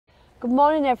Good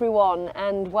morning everyone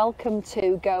and welcome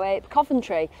to Go Ape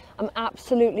Coventry. I'm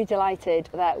absolutely delighted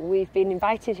that we've been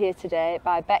invited here today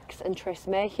by Bex and Tris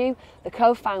Mayhew, the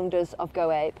co-founders of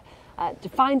Go Ape, to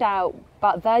find out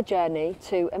about their journey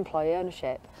to employee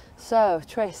ownership. So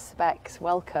Tris, Bex,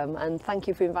 welcome and thank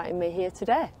you for inviting me here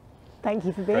today. Thank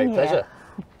you for being here. Great pleasure.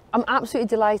 I'm absolutely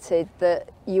delighted that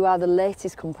you are the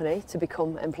latest company to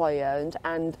become employee owned,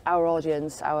 and our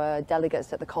audience, our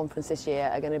delegates at the conference this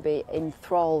year are going to be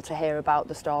enthralled to hear about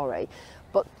the story.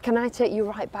 But can I take you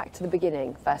right back to the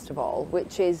beginning, first of all,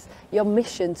 which is your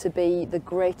mission to be the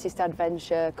greatest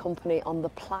adventure company on the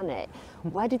planet.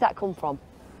 Where did that come from?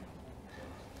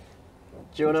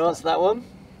 Do you want to answer that one?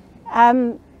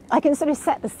 I can sort of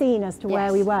set the scene as to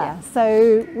where we were. Yeah.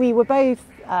 So we were both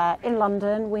in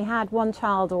London. We had one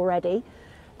child already.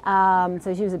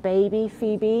 So she was a baby,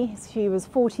 Phoebe. She was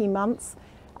 14 months.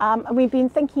 And we've been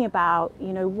thinking about,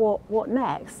 what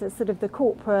next? It's sort of the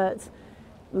corporate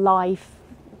life,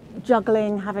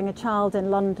 juggling, having a child in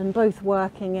London, both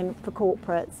working for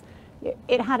corporates.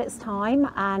 It had its time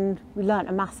and we learnt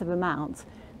a massive amount.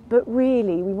 But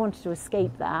really, we wanted to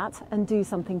escape that and do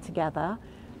something together.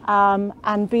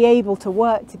 And be able to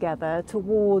work together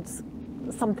towards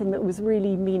something that was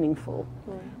really meaningful.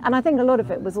 And I think a lot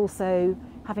of it was also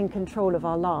having control of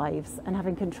our lives and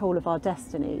having control of our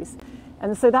destinies.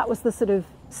 And so that was the sort of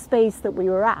space that we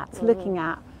were at, looking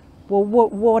at, well,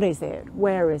 what is it?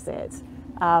 Where is it?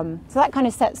 So that kind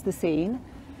of sets the scene.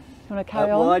 You want to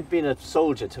carry on? Well, I'd been a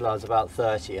soldier till I was about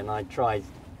 30 and I tried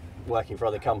working for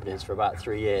other companies for about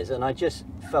 3 years, and I just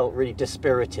felt really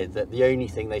dispirited that the only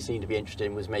thing they seemed to be interested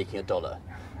in was making a dollar.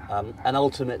 And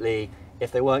ultimately,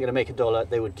 if they weren't going to make a dollar,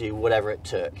 they would do whatever it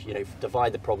took,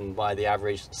 divide the problem by the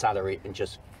average salary and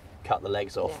just cut the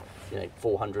legs off,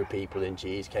 400 people in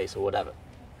GE's case or whatever.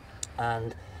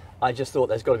 And I just thought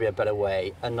there's got to be a better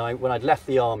way. And when I'd left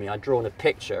the army, I'd drawn a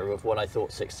picture of what I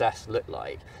thought success looked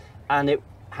like. And it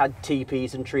had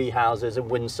teepees and tree houses and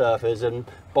windsurfers and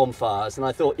bonfires, and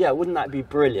I thought, yeah, wouldn't that be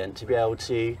brilliant to be able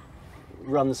to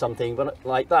run something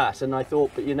like that? And I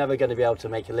thought, but you're never going to be able to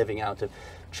make a living out of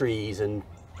trees and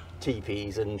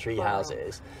teepees and tree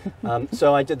houses.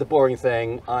 So I did the boring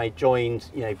thing. I joined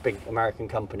big American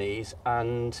companies,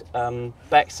 and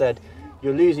Beck said,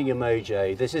 you're losing your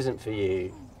mojo, this isn't for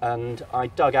you. And I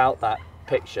dug out that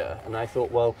picture and I thought,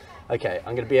 well, okay,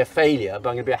 I'm going to be a failure, but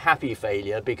I'm going to be a happy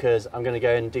failure because I'm going to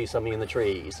go and do something in the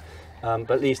trees.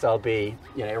 But at least I'll be,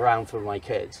 around for my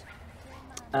kids.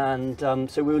 And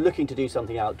so we were looking to do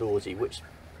something outdoorsy, which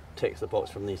ticks the box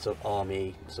from the sort of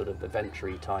army, sort of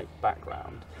adventure type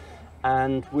background.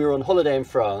 And we were on holiday in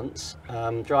France,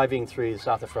 driving through the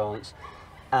south of France,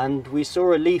 and we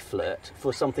saw a leaflet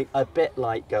for something a bit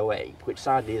like Go Ape, which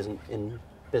sadly isn't in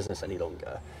business any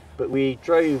longer. But we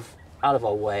drove out of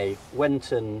our way,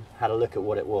 went and had a look at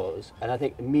what it was, and I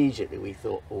think immediately we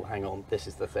thought, oh, hang on, this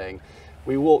is the thing.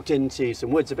 We walked into some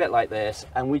woods a bit like this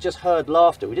and we just heard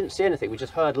laughter. We didn't see anything, we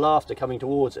just heard laughter coming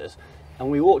towards us,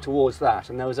 and we walked towards that,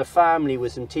 and there was a family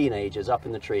with some teenagers up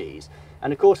in the trees,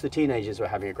 and of course the teenagers were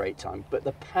having a great time, but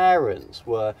the parents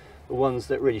were the ones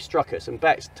that really struck us. And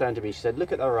Bex turned to me, she said,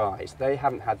 look at their eyes, they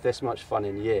haven't had this much fun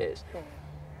in years.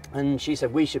 And she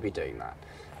said, we should be doing that.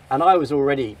 And I was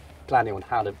already planning on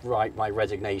how to write my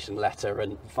resignation letter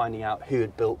and finding out who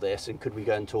had built this and could we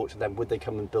go and talk to them, would they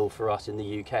come and build for us in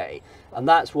the UK? And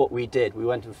that's what we did. We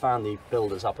went and found the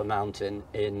builders up a mountain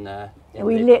in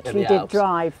we literally did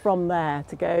drive from there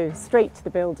to go straight to the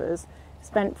builders,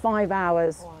 spent 5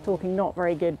 hours talking not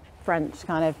very good French,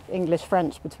 kind of English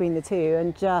French between the two,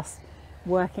 and just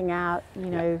working out,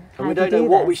 and we don't know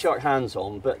what we shook hands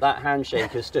on, but that handshake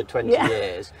has stood 20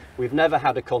 years. We've never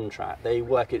had a contract. They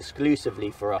work exclusively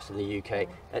for us in the UK.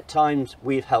 At times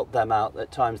we've helped them out,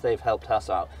 at times they've helped us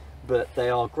out, but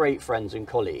they are great friends and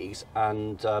colleagues,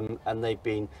 and they've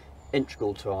been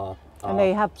integral to our and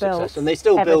they have success. built And they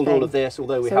still everything. build all of this,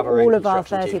 although we so have our all own of our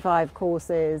construction 35 team.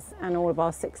 courses and all of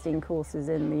our 16 courses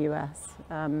in the US,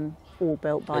 all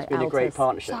built by It's been Altus. a great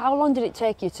partnership. So how long did it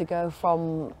take you to go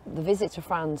from the visit to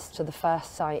France to the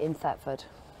first site in Thetford?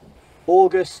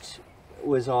 August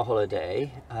was our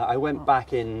holiday. I went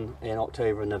back in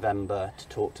October and November to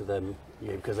talk to them,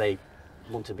 because they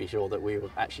wanted to be sure that we were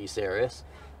actually serious.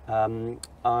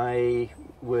 I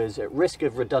was at risk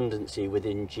of redundancy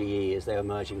within GE as they were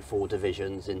merging 4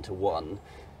 divisions into one,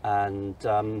 and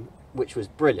which was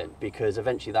brilliant because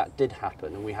eventually that did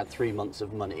happen and we had 3 months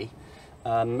of money.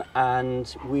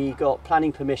 And we got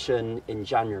planning permission in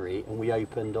January and we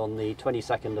opened on the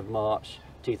 22nd of March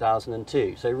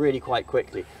 2002, so really quite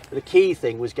quickly. But the key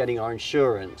thing was getting our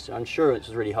insurance. Our insurance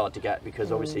was really hard to get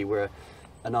because obviously we're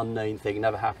an unknown thing,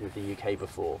 never happened in the UK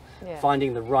before. Yeah.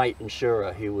 Finding the right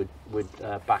insurer who would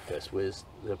back us was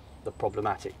the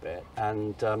problematic bit,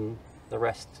 and the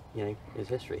rest, is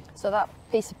history. So that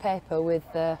piece of paper with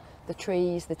the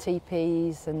trees, the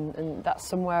teepees, and that's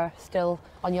somewhere still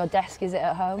on your desk, is it,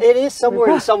 at home? It is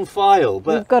somewhere in some file,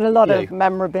 but we've got a lot of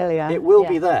memorabilia. It will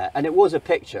be there, and it was a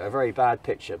picture, a very bad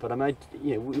picture. But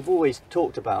we've always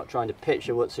talked about trying to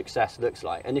picture what success looks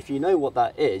like, and if you know what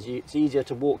that is, it's easier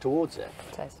to walk towards it.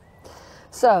 It is.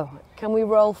 So, can we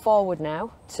roll forward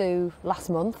now to last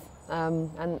month?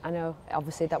 And I know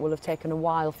obviously that will have taken a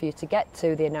while for you to get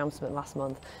to the announcement last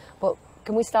month, but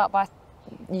can we start by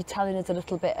you telling us a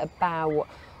little bit about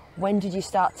when did you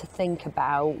start to think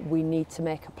about we need to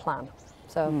make a plan?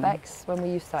 So Bex, when were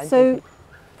you starting? So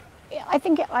I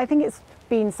think it's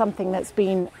been something that's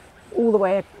been all the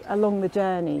way along the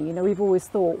journey. We've always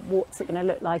thought, what's it going to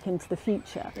look like into the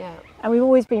future? Yeah. And we've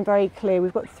always been very clear.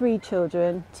 We've got 3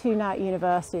 children, 2 now at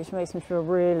university, which makes me feel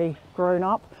really grown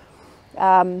up.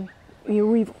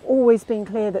 We've always been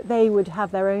clear that they would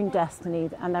have their own destiny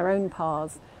and their own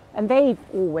paths, and they've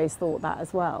always thought that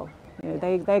as well.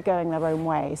 They're going their own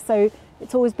way. So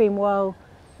it's always been, well,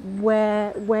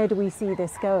 where do we see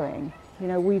this going?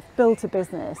 We've built a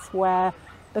business where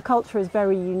the culture is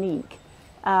very unique,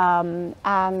 and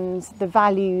the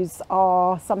values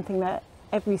are something that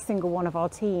every single one of our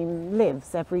team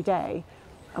lives every day,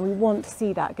 and we want to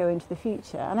see that go into the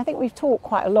future. And I think we've talked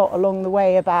quite a lot along the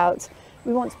way about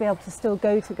we want to be able to still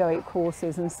go to Go Ape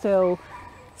courses and still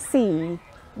see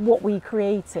what we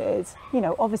created,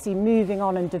 obviously moving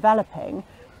on and developing,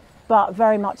 but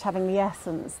very much having the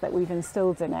essence that we've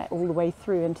instilled in it all the way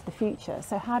through into the future.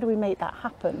 So how do we make that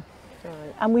happen?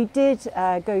 Right. And we did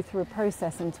go through a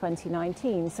process in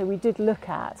 2019. So we did look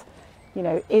at,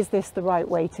 is this the right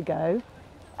way to go?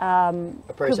 A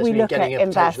process could we look getting at a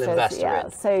potential investors? investor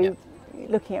in. So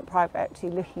looking at private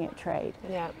equity, looking at trade.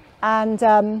 Yeah.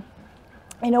 And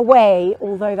in a way,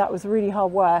 although that was really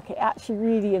hard work, it actually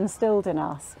really instilled in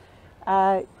us,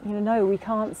 no, we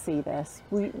can't see this.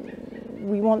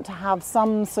 We want to have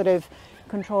some sort of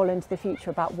control into the future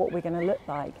about what we're going to look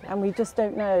like, and we just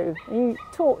don't know. You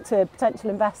talk to potential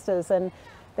investors and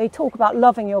they talk about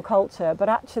loving your culture, but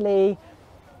actually,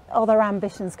 are their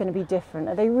ambitions going to be different?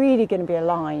 Are they really going to be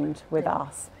aligned with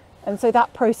us? And so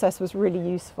that process was really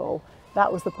useful.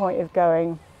 That was the point of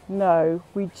going, no,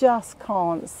 we just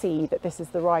can't see that this is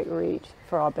the right route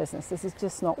for our business. This is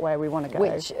just not where we want to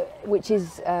go. Which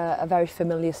is a very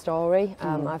familiar story.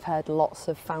 I've heard lots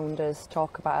of founders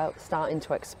talk about starting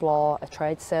to explore a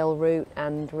trade sale route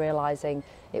and realising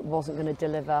it wasn't going to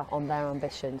deliver on their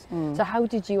ambitions. So how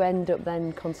did you end up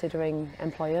then considering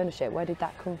employee ownership? Where did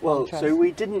that come from? Well, Trust? so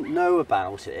we didn't know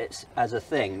about it as a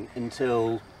thing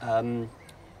until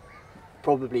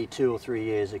probably 2 or 3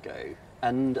 years ago.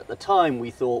 And at the time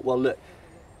we thought, well, look,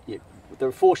 there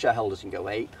are 4 shareholders in Go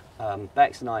Ape.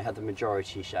 Bex and I had the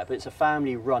majority share, but it's a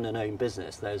family run and owned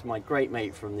business. There's my great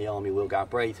mate from the army, Will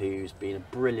Galbraith, who's been a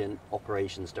brilliant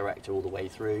operations director all the way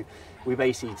through. We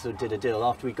basically sort of did a deal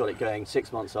after we got it going,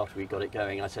 6 months after we got it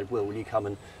going. I said, will you come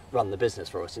and run the business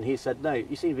for us? And he said, no,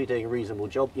 you seem to be doing a reasonable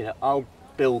job. I'll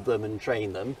build them and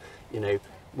train them.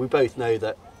 We both know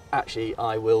that actually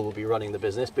I will be running the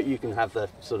business, but you can have the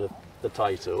sort of the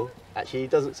title. Actually, he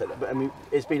doesn't say that, but I mean,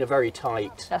 it's been a very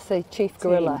tight... That's the Chief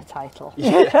Gorilla title.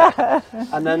 Yeah.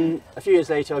 And then a few years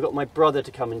later, I got my brother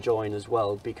to come and join as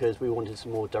well, because we wanted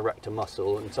some more director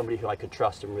muscle and somebody who I could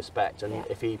trust and respect. And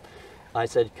I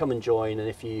said, come and join, and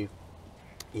if you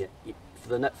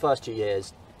for the first 2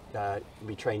 years,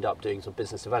 be trained up doing some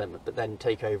business development, but then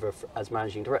take over as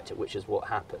managing director, which is what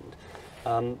happened.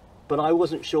 But I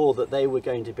wasn't sure that they were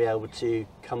going to be able to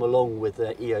come along with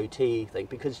the EOT thing,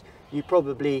 because you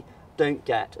probably don't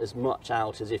get as much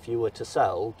out as if you were to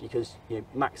sell, because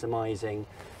maximising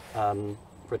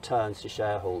returns to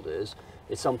shareholders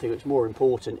is something that's more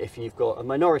important if you've got a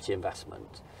minority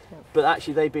investment. Yeah. But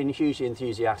actually they've been hugely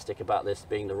enthusiastic about this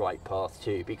being the right path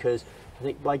too, because I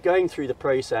think by going through the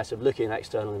process of looking at an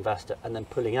external investor and then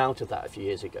pulling out of that a few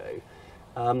years ago,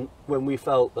 when we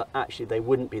felt that actually they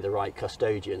wouldn't be the right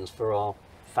custodians for our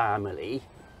family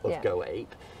of Go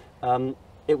Ape,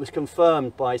 it was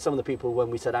confirmed by some of the people when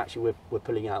we said, actually, we're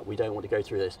pulling out, we don't want to go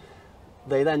through this.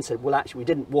 They then said, well, actually, we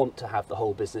didn't want to have the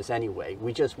whole business anyway.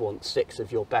 We just want 6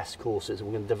 of your best courses, and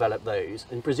we're going to develop those.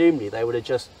 And presumably, they would have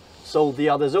just sold the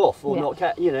others off or not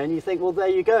kept, and you think, well, there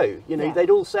you go.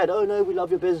 They'd all said, oh, no, we love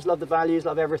your business, love the values,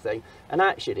 love everything. And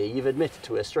actually, you've admitted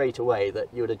to us straight away that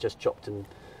you would have just chopped and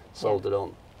sold it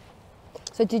on.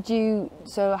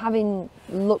 So having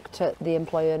looked at the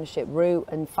employee ownership route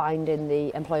and finding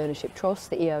the employee ownership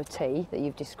trust, the EOT that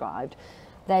you've described,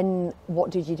 Then what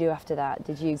did you do after that?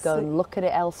 Did you go and look at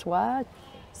it elsewhere?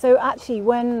 So actually,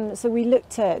 we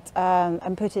looked at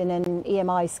and put in an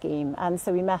EMI scheme, and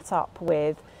so we met up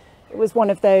with, it was one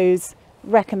of those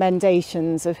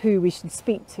recommendations of who we should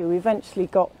speak to. We eventually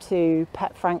got to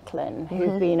Pet Franklin,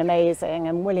 who've been amazing,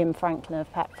 and William Franklin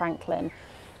of Pet Franklin.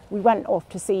 We went off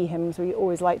to see him, because we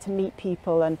always like to meet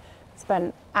people, and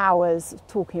spent hours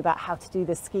talking about how to do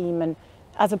this scheme. And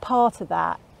as a part of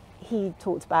that, he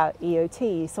talked about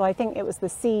EOT. So I think it was the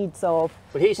seeds of,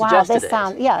 well, he wow, suggested this it.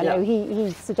 sounds, no,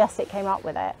 he suggested it, came up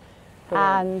with it.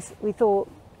 Brilliant. And we thought,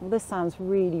 well, this sounds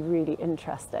really, really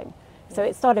interesting. So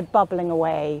it started bubbling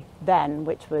away then,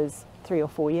 which was 3 or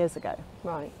 4 years ago.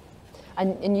 Right.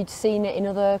 And you'd seen it in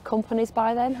other companies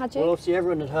by then, had you? Well, obviously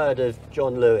everyone had heard of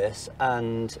John Lewis,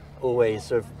 and always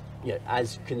sort of,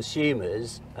 as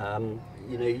consumers,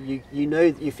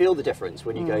 you feel the difference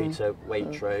when you go to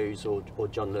Waitrose or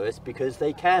John Lewis, because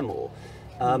they care more.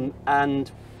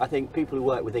 And I think people who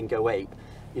work within Go Ape,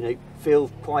 feel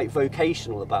quite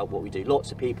vocational about what we do.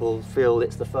 Lots of people feel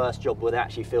it's the first job where they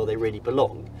actually feel they really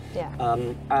belong.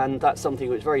 Yeah. And that's something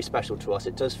that's very special to us.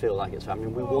 It does feel like it's family.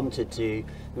 We wanted to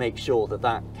make sure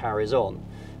that carries on.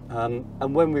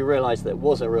 And when we realised that it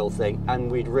was a real thing, and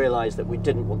we'd realised that we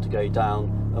didn't want to go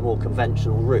down a more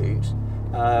conventional route,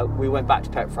 we went back to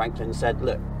Pet Franklin and said,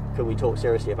 look, can we talk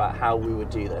seriously about how we would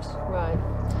do this? Right.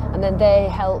 And then they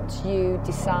helped you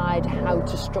decide how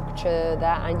to structure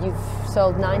that, and you've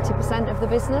sold 90% of the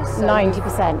business? So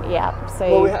 90%, yeah. So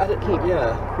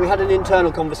well, we had an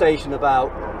internal conversation about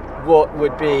what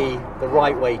would be the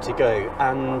right way to go,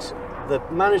 and the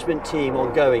management team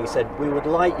ongoing said, we would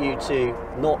like you to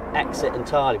not exit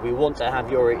entirely. We want to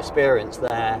have your experience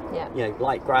there,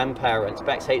 like grandparents.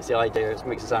 Bex hates the idea, it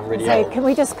makes it sound really old. So can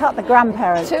we just cut the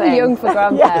grandparents Too thing? young for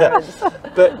grandparents.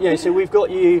 But, so we've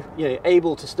got you,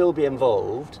 able to still be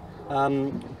involved,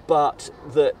 but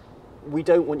that we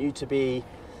don't want you to be,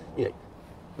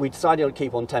 we decided to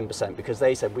keep on 10% because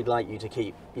they said we'd like you to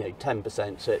keep,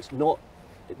 10%. So it's not,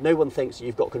 no one thinks that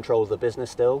you've got control of the business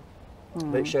still.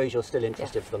 But it shows you're still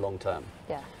interested for the long term.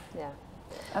 Yeah.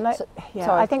 And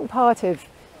I think part of,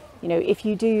 if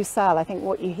you do sell, I think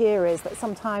what you hear is that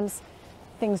sometimes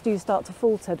things do start to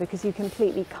falter because you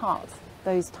completely cut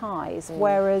those ties.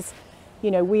 Whereas,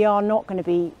 we are not going to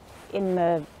be in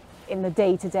the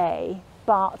day-to-day,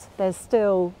 but there's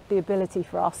still the ability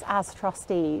for us as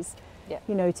trustees,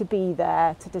 to be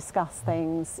there, to discuss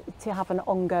things, to have an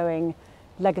ongoing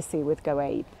legacy with Go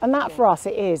Ape. And that for us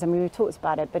it is, I mean, we've talked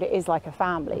about it, but it is like a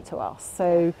family to us.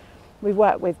 So we've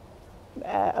worked with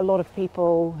a lot of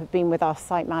people who've been with us,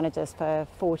 site managers, for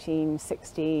 14,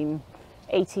 16,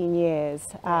 18 years.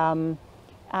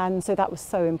 And so that was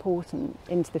so important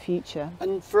into the future.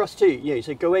 And for us too,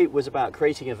 so Go Ape was about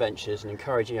creating adventures and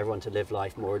encouraging everyone to live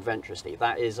life more adventurously.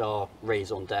 That is our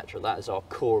raison d'etre, that is our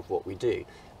core of what we do.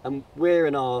 And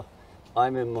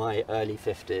I'm in my early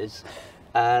 50s,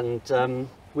 and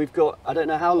we've got, I don't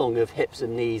know how long of hips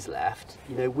and knees left.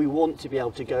 We want to be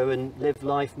able to go and live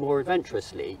life more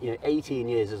adventurously. 18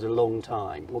 years is a long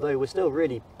time, although we're still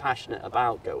really passionate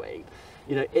about Go Ape.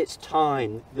 It's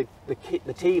time.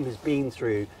 The team has been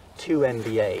through 2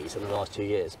 MBAs in the last 2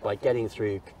 years by getting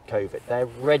through COVID. They're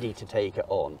ready to take it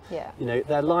on. Yeah.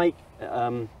 They're like,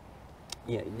 the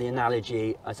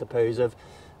analogy, I suppose, of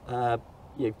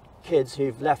kids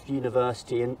who've left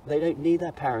university and they don't need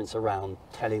their parents around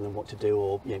telling them what to do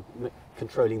or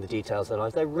controlling the details of their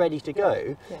lives. They're ready to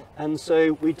go, and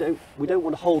so we don't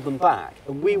want to hold them back,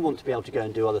 and we want to be able to go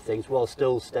and do other things while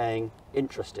still staying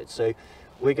interested. So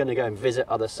we're going to go and visit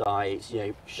other sites,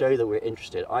 show that we're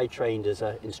interested. I trained as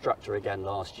an instructor again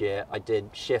last year. I did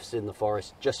shifts in the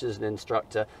forest just as an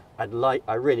instructor. I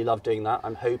really love doing that.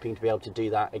 I'm hoping to be able to do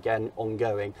that again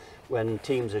ongoing when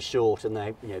teams are short and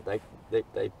they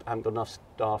haven't got enough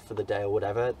staff for the day or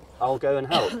whatever. I'll go and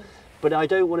help. But I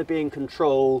don't want to be in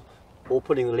control or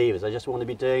putting the levers. I just want to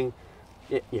be doing,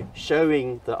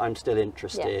 showing that I'm still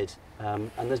interested.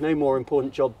 And there's no more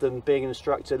important job than being an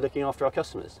instructor looking after our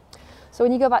customers. So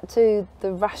when you go back to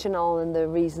the rationale and the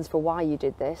reasons for why you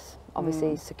did this,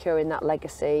 obviously securing that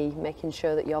legacy, making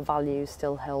sure that your values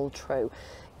still held true,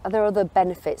 are there other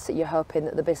benefits that you're hoping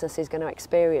that the business is going to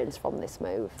experience from this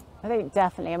move? I think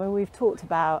definitely. I mean, we've talked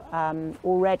about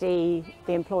already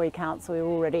the employee council, we're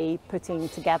already putting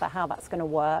together how that's going to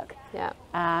work. Yeah.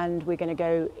 And we're going to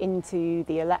go into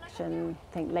the election,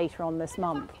 I think, later on this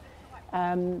month.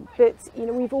 But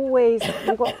we've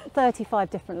got 35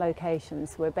 different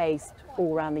locations. We're based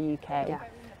all around the UK. Yeah.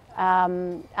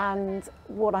 And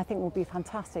what I think will be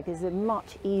fantastic is a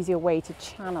much easier way to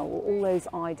channel all those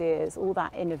ideas, all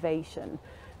that innovation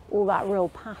all that real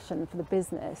passion for the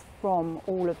business from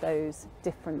all of those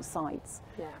different sites,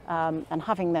 and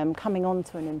having them coming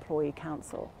onto an employee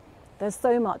council. There's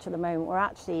so much at the moment. We're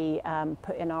actually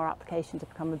put in our application to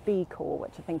become a B Corp,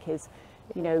 which I think is,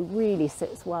 you know, really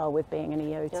sits well with being an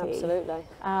EOT. Yeah,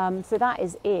 absolutely. So that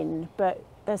is in, but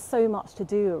there's so much to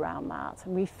do around that,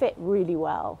 and we fit really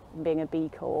well in being a B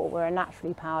Corp. We're a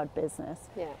naturally powered business.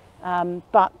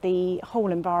 But the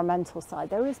whole environmental side,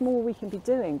 there is more we can be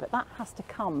doing, but that has to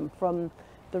come from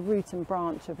the root and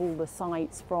branch of all the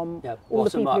sites, from all the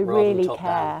people who really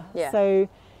care. So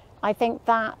I think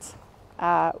that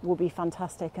will be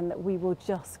fantastic, and that we will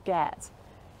just get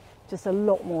just a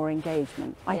lot more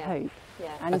engagement, I hope.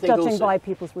 And judging also, by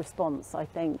people's response, I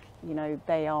think, you know,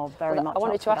 they are very much. I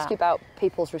wanted to ask you about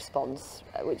people's response,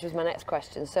 which was my next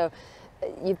question. So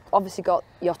you've obviously got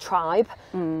your tribe.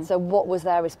 So what was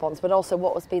their response? But also,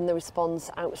 what has been the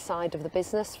response outside of the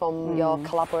business from your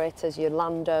collaborators, your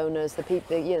landowners, the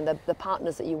people, you know, the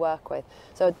partners that you work with?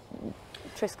 So,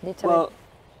 Tris, can you tell me? Well,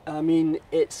 I mean,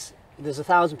 there's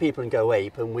 1,000 people in Go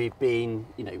Ape, and we've been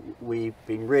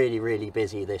really, really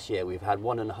busy this year. We've had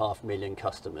 1.5 million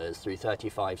customers through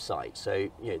 35 sites. So,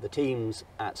 you know, the teams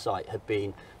at site have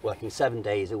been working 7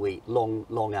 days a week,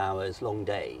 long hours, long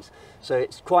days. So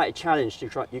it's quite a challenge to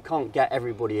try. You can't get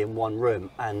everybody in one room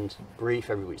and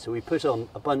brief everybody. So we put on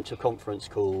a bunch of conference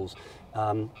calls,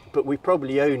 but we've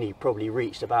probably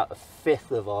reached about a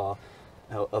fifth of our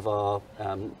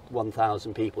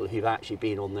 1,000 people who've actually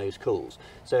been on those calls.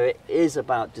 So it is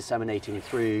about disseminating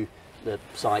through the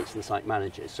sites and the site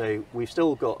managers. So we've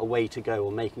still got a way to go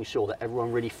on making sure that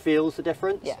everyone really feels the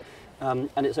difference. And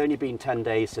it's only been 10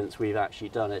 days since we've actually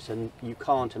done it, and you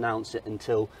can't announce it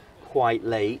until quite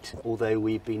late, although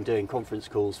we've been doing conference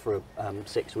calls for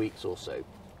 6 weeks or so.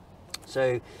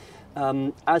 So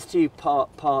as to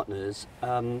partners,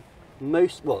 I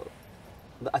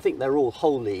think they're all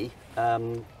wholly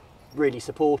really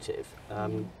supportive.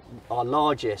 Our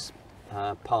largest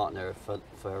partner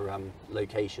for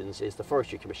locations is the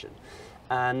Forestry Commission,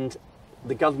 and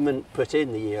the government put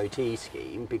in the EOT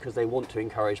scheme because they want to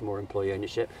encourage more employee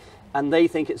ownership, and they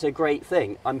think it's a great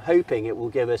thing. I'm hoping it will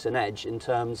give us an edge in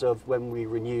terms of when we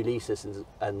renew leases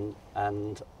and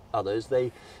others,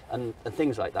 and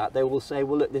things like that. They will say,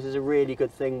 well, look, this is a really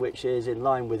good thing which is in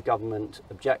line with government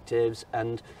objectives,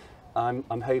 and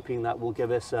I'm hoping that will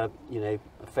give us a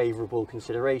favourable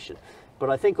consideration.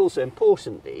 But I think also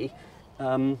importantly,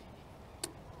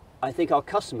 I think our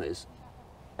customers,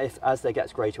 as there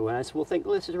gets greater awareness, will think,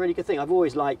 well, this is a really good thing. I've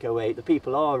always liked Go Ape, the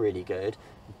people are really good,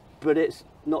 but it's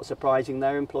not surprising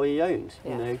they're employee owned.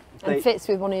 You know, and fits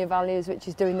with one of your values, which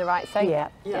is doing the right thing.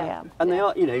 And they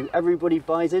are, you know, everybody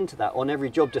buys into that. On every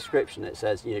job description it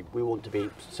says, you know, we want to be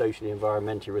socially,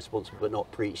 environmentally responsible, but not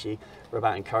preachy. We're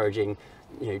about encouraging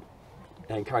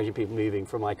people moving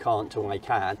from I can't to I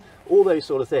can. All those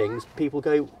sort of things, people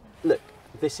go, look,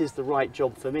 this is the right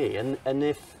job for me. And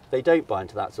if they don't buy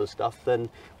into that sort of stuff, then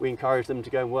we encourage them to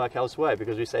go and work elsewhere,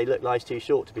 because we say, look, life's too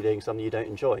short to be doing something you don't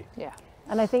enjoy.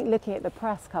 And I think looking at the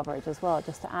press coverage as well,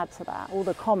 just to add to that, all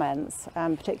the comments,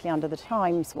 particularly under the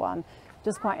Times one,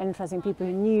 just quite interesting. People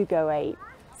who knew Go Ape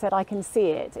said, I can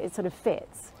see it, it sort of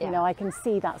fits. You know, I can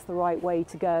see that's the right way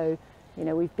to go. You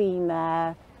know, we've been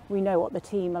there, we know what the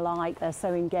team are like, they're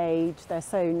so engaged, they're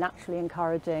so naturally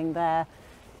encouraging, they're,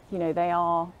 you know, they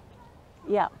are,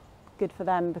 good for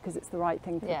them because it's the right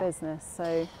thing for the business.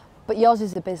 So. But yours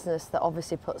is a business that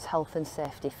obviously puts health and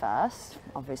safety first,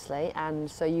 obviously, and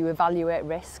so you evaluate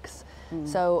risks.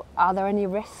 So are there any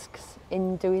risks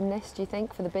in doing this, do you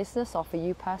think, for the business or for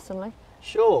you personally?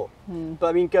 Sure, but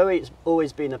I mean, Go Ape's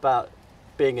always been about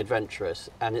being adventurous,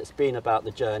 and it's been about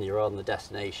the journey rather than the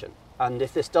destination. And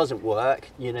if this doesn't work,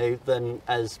 you know, then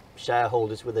as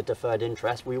shareholders with a deferred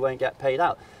interest, we won't get paid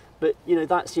out. But, you know,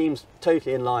 that seems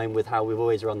totally in line with how we've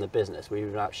always run the business. We've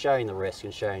been about sharing the risk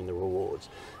and sharing the rewards.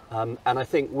 And I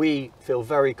think we feel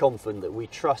very confident that we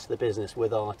trust the business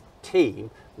with our team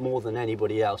more than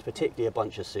anybody else, particularly a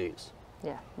bunch of suits.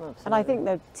 Yeah, absolutely. And I think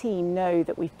the team know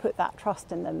that we've put that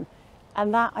trust in them.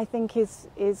 And that, I think, is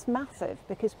massive,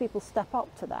 because people step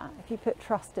up to that. If you put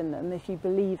trust in them, if you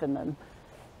believe in them,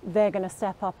 they're going to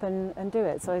step up and do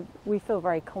it. So we feel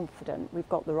very confident we've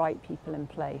got the right people in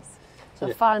place.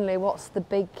 So finally, what's the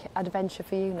big adventure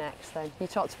for you next then? You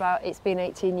talked about it's been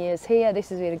 18 years here, this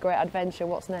has been a great adventure,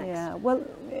 what's next? Yeah, well,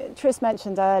 Tris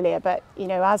mentioned earlier, but you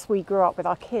know, as we grew up with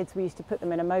our kids, we used to put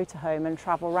them in a motorhome and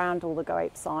travel around all the Go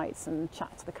Ape sites and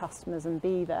chat to the customers and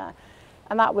be there.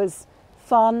 And that was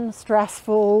fun,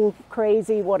 stressful,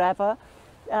 crazy, whatever.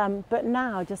 But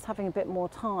now, just having a bit more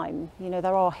time, you know,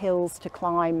 there are hills to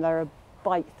climb, there are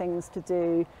bike things to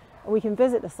do. We can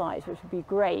visit the sites, which would be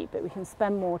great, but we can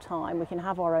spend more time, we can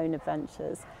have our own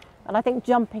adventures. And I think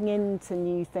jumping into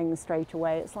new things straight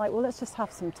away, it's like, well, let's just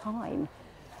have some time.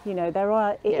 You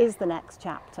know, it is the next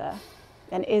chapter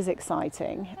and is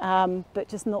exciting, but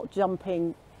just not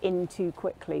jumping in too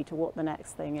quickly to what the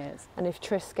next thing is. And if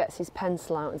Tris gets his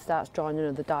pencil out and starts drawing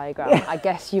another diagram, I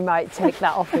guess you might take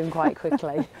that off him quite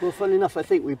quickly. Well, funny enough, I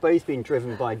think we've both been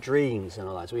driven by dreams in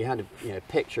our lives. We had a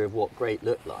picture of what great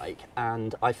looked like,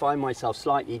 and I find myself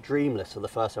slightly dreamless for the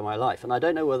first time in my life. And I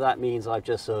don't know whether that means I've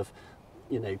just sort of,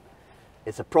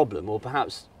 it's a problem, or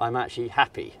perhaps I'm actually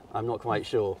happy. I'm not quite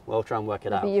sure. We'll try and work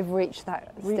it out. But you've reached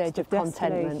that stage of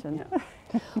contentment. Yeah.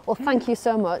 Well, thank you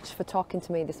so much for talking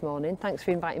to me this morning. Thanks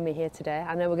for inviting me here today.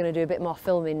 I know we're going to do a bit more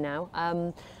filming now,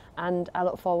 and I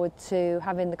look forward to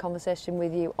having the conversation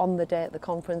with you on the day at the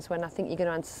conference, when I think you're going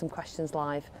to answer some questions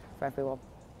live for everyone.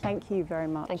 Thank you very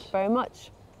much. Thank you very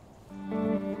much.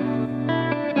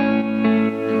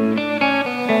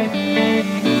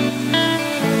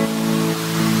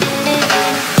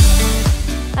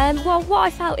 Well, what I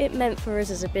felt it meant for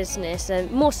us as a business,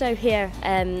 and more so here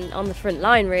on the front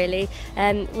line really,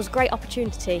 was a great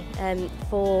opportunity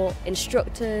for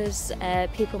instructors,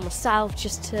 people myself,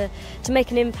 just to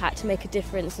make an impact, to make a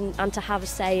difference, and to have a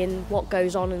say in what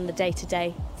goes on in the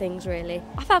day-to-day things really.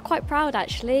 I felt quite proud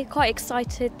actually, quite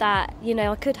excited that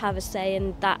I could have a say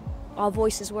and that our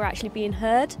voices were actually being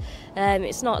heard.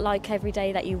 It's not like every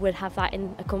day that you would have that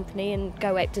in a company, and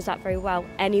Go Ape does that very well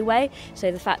anyway. So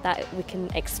the fact that we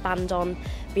can expand on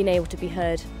being able to be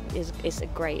heard is a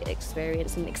great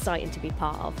experience and exciting to be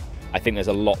part of. I think there's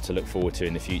a lot to look forward to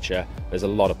in the future. There's a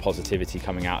lot of positivity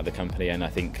coming out of the company, and I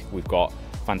think we've got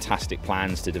fantastic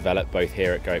plans to develop both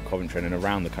here at Go Ape Coventry and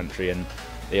around the country, and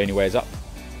the only way is up,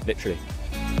 literally.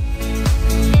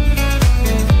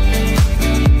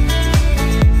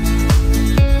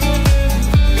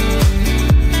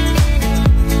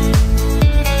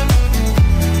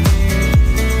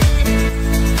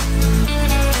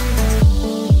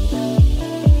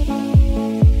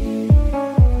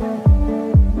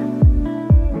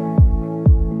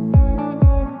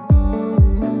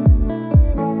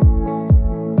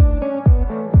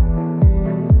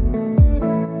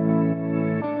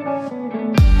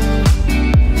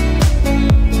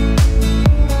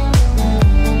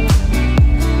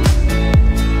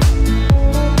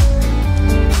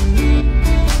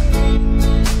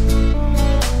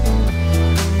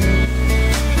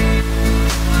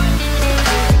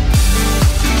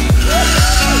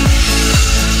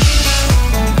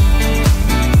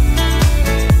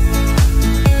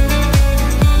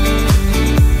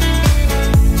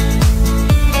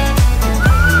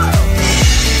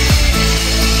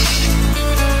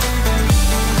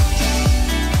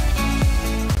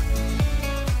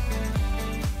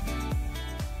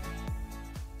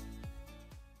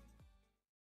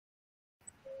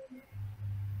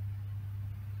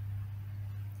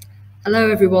 Hello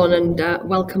everyone, and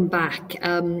welcome back.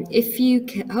 If you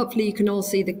hopefully you can all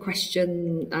see the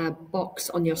question box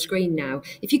on your screen now.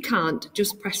 If you can't,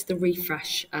 just press the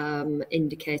refresh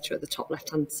indicator at the top left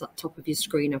hand top of your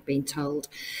screen, I've been told.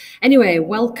 Anyway,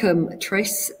 welcome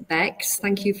Tris, Bex,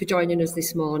 thank you for joining us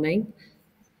this morning.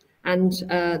 And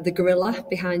the gorilla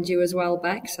behind you as well,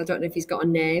 Bex. I don't know if he's got a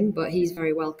name, but he's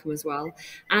very welcome as well.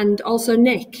 And also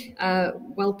Nick,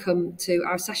 welcome to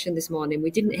our session this morning.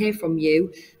 We didn't hear from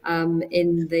you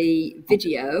in the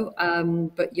video,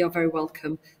 but you're very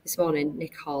welcome this morning,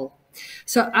 Nick Hall.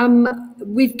 So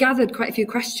we've gathered quite a few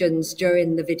questions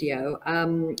during the video.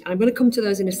 I'm going to come to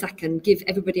those in a second, give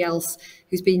everybody else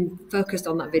who's been focused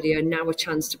on that video now a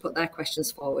chance to put their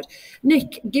questions forward.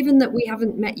 Nick, given that we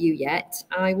haven't met you yet,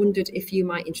 I wondered if you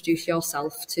might introduce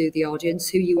yourself to the audience,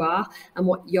 who you are and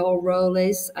what your role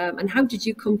is, and how did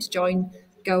you come to join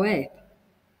Go Ape?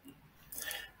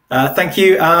 Thank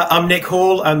you. I'm Nick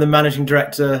Hall. I'm the Managing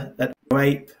Director at Go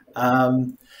Ape.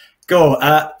 I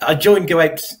joined Go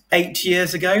Ape 8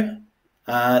 years ago.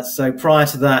 So prior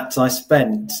to that, I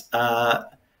spent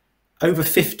over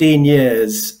 15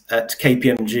 years at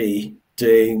KPMG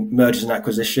doing mergers and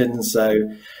acquisitions.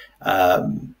 So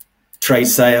trade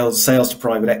sales, sales to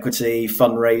private equity,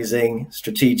 fundraising,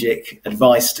 strategic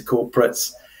advice to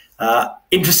corporates.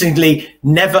 Interestingly,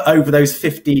 never over those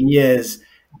 15 years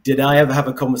did I ever have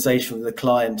a conversation with a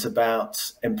client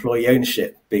about employee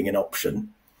ownership being an option.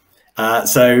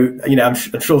 So, you know, I'm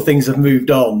sure things have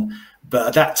moved on, but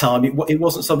at that time, it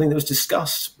wasn't something that was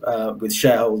discussed with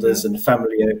shareholders and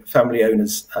family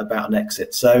owners about an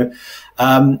exit. So,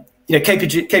 you know,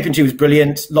 KPMG was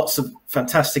brilliant, lots of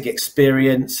fantastic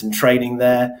experience and training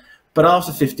there. But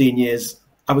after 15 years,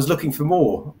 I was looking for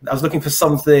more. I was looking for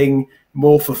something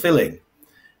more fulfilling.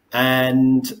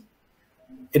 And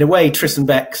in a way, Tris and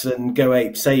Bex and Go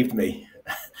Ape saved me.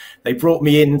 They brought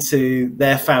me into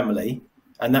their family,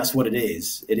 and that's what it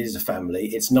is. It is a family.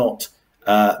 It's not,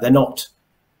 they're not,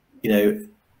 you know,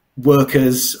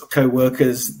 workers,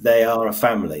 co-workers, they are a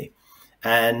family.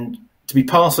 And to be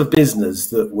part of business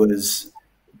that was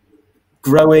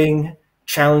growing,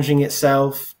 challenging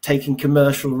itself, taking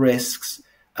commercial risks,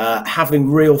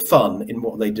 having real fun in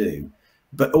what they do,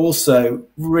 but also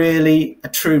really a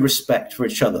true respect for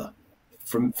each other,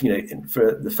 from, you know,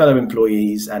 for the fellow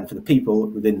employees and for the people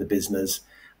within the business.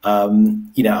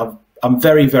 You know, I'm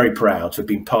very, very proud to have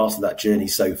been part of that journey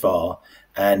so far,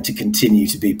 and to continue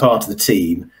to be part of the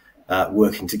team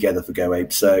working together for Go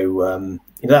Ape. So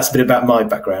you know, that's a bit about my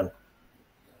background.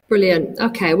 Brilliant.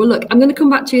 Okay, well, look, I'm going to come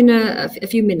back to you in a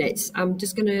few minutes. I'm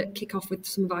just going to kick off with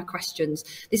some of our questions.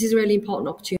 This is a really important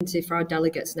opportunity for our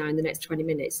delegates now in the next 20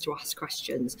 minutes to ask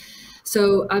questions.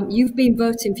 So you've been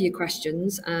voting for your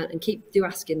questions and do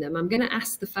asking them. I'm going to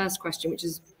ask the first question, which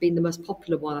has been the most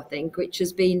popular one, I think, which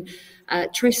has been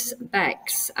Tris,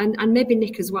 Bex, and maybe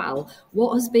Nick as well.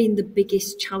 What has been the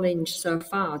biggest challenge so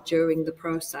far during the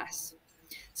process?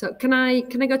 So can I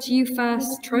go to you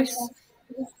first, Tris?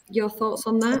 Your thoughts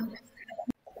on that?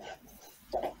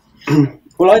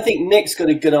 Well, I think Nick's got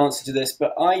a good answer to this,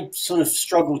 but I sort of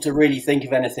struggled to really think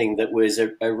of anything that was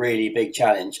a really big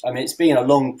challenge. I mean, it's been a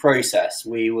long process.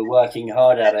 We were working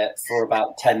hard at it for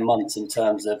about 10 months in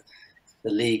terms of the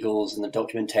legals and the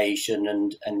documentation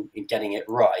and getting it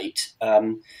right.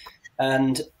 But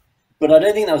I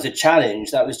don't think that was a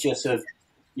challenge. That was just sort of,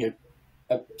 you know,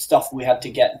 stuff we had to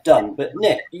get done. But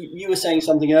Nick, you were saying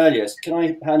something earlier. So can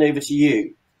I hand over to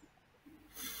you?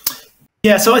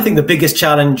 Yeah, so I think the biggest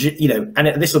challenge, you know,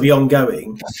 and this will be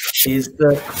ongoing, is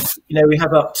that, you know, we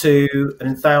have up to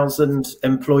 1,000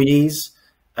 employees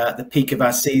at the peak of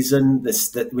our season.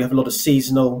 That we have a lot of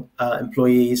seasonal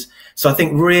employees. So I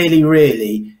think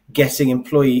really getting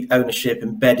employee ownership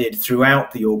embedded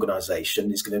throughout the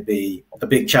organisation is going to be a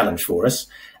big challenge for us.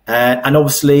 And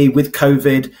obviously with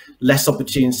COVID, less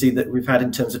opportunity that we've had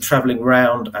in terms of travelling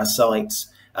around our sites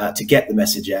to get the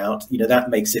message out. You know, that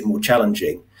makes it more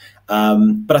challenging.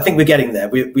 But I think we're getting there.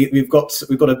 We've got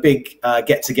a big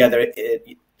get together,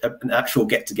 an actual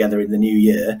get together in the new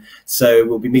year. So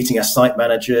we'll be meeting our site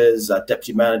managers, our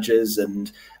deputy managers,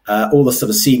 and all the sort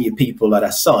of senior people at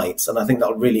our sites. And I think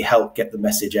that'll really help get the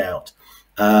message out.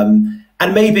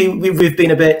 And maybe we've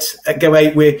been a bit at Go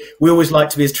Ape. We always like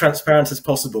to be as transparent as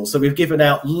possible. So we've given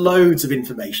out loads of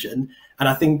information. And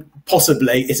I think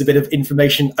possibly it's a bit of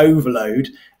information overload,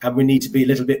 and we need to be a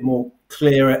little bit more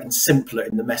clearer and simpler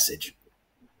in the message.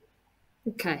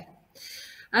 Okay.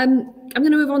 I'm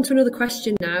going to move on to another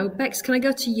question now. Bex, can I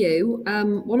go to you?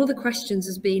 One of the questions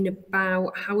has been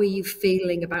about how are you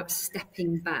feeling about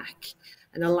stepping back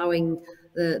and allowing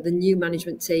the new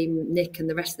management team, Nick and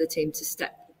the rest of the team, to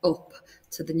step up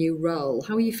to the new role.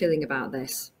 How are you feeling about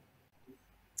this?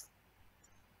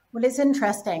 Well, it's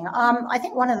interesting. I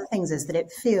think one of the things is that it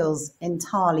feels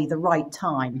entirely the right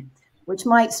time, which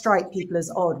might strike people as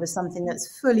odd with something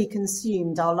that's fully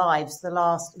consumed our lives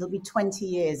it'll be 20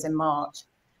 years in March.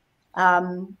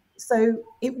 So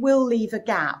it will leave a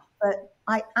gap, but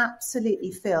I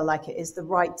absolutely feel like it is the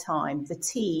right time. The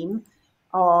team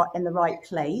are in the right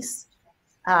place.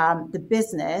 The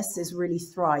business is really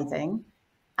thriving.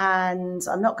 And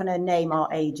I'm not going to name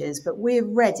our ages, but we're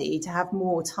ready to have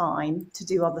more time to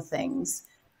do other things.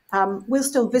 We'll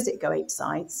still visit Go Ape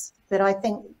sites, but I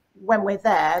think when we're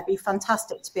there, it'd be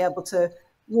fantastic to be able to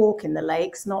walk in the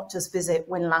lakes, not just visit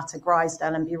Winlatter,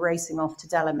 Grisdale and be racing off to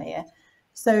Delamere.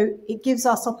 So it gives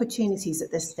us opportunities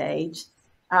at this stage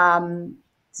to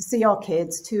see our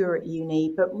kids, tour at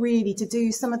uni, but really to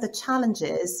do some of the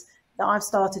challenges that I've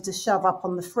started to shove up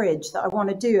on the fridge that I want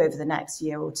to do over the next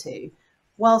year or two,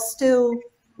 while still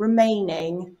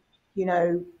remaining, you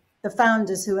know, the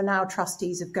founders who are now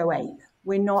trustees of Go Ape.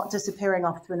 We're not disappearing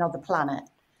off to another planet.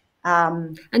 Are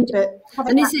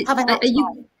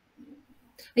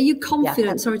you confident?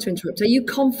 Yeah. Sorry to interrupt. Are you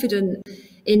confident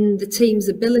in the team's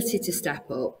ability to step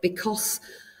up because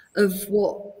of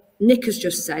what Nick has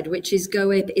just said, which is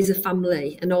Go Ape is a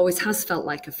family and always has felt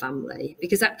like a family?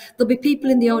 Because there'll be people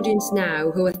in the audience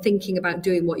now who are thinking about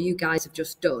doing what you guys have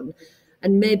just done,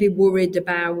 and maybe worried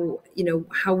about, you know,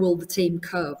 how will the team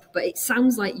cope? But it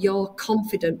sounds like you're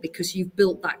confident because you've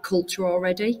built that culture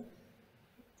already.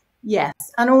 Yes,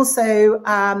 and also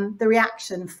the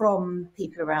reaction from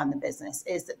people around the business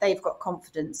is that they've got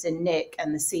confidence in Nick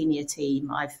and the senior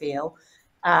team, I feel.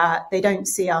 They don't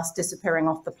see us disappearing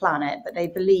off the planet, but they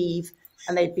believe,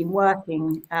 and they've been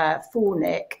working for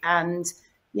Nick. And,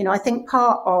 you know, I think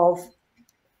part of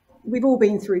we've all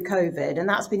been through COVID, and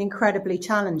that's been incredibly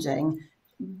challenging.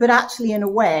 But actually, in a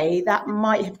way, that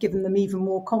might have given them even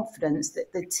more confidence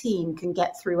that the team can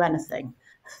get through anything.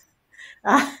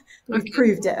 We've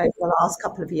proved it over the last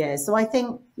couple of years. So I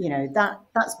think, you know,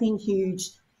 that's been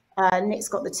huge. Nick's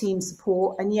got the team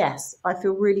support, and yes, I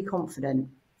feel really confident.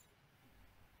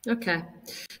 Okay.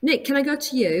 Nick, can I go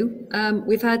to you?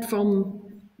 We've heard from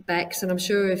Bex, and I'm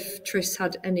sure if Tris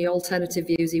had any alternative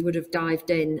views, he would have dived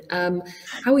in.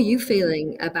 How are you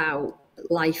feeling about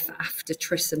life after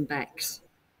Tris and Bex?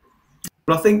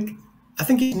 Well, I think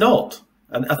it's not.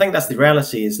 And I think that's the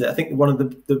reality, is that I think one of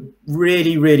the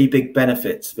really, really big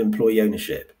benefits of employee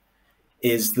ownership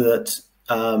is that,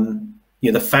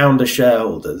 you know, the founder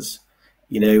shareholders,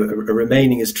 you know, are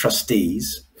remaining as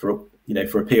trustees for, you know,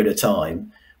 for a period of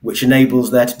time, which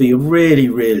enables there to be a really,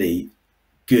 really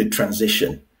good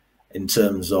transition in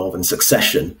terms of, and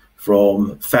succession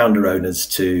from founder owners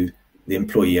to the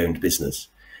employee owned business.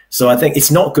 So I think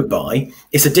it's not goodbye.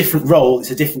 It's a different role.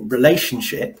 It's a different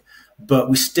relationship, but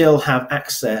we still have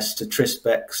access to Tris,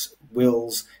 Bex,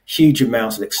 Will's huge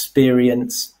amount of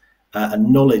experience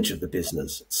and knowledge of the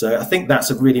business. So I think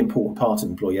that's a really important part of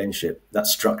employee ownership, that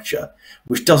structure,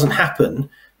 which doesn't happen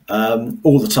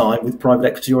all the time with private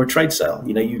equity or a trade sale.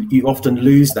 You know, you often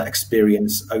lose that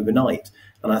experience overnight.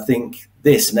 And I think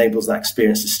this enables that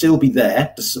experience to still be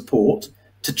there to support,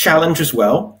 to challenge as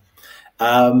well.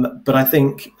 But I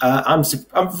think I'm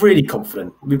really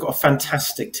confident. We've got a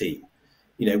fantastic team.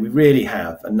 You know, we really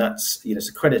have, and that's, you know, it's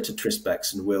a credit to Tris,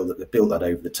 Bex and Will that they've built that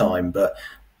over the time. But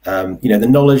you know, the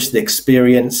knowledge, the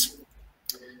experience,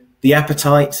 the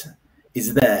appetite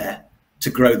is there to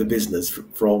grow the business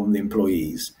from the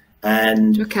employees,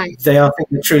 and they are, I think,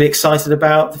 they're truly excited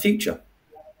about the future.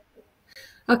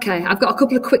 Okay, I've got a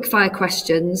couple of quick fire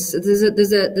questions.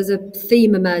 There's a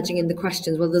theme emerging in the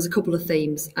questions. Well, there's a couple of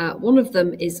themes. One of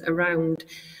them is around,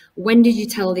 when did you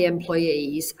tell the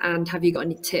employees, and have you got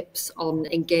any tips on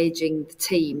engaging the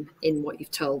team in what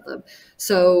you've told them?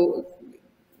 So,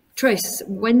 Tris,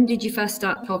 when did you first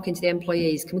start talking to the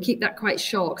employees? Can we keep that quite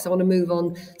short, because I want to move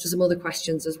on to some other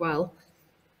questions as well?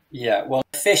 Yeah, well,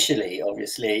 officially,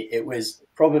 obviously, it was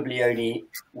probably only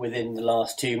within the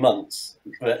last 2 months.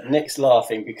 But Nick's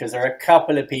laughing because there are a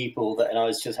couple of people that I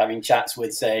was just having chats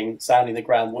with saying, sounding the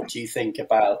ground, what do you think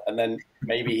about? And then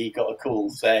maybe he got a call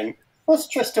saying, what's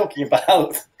Tris talking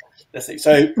about?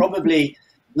 So probably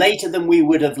later than we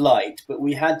would have liked, but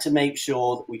we had to make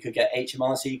sure that we could get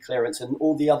HMRC clearance and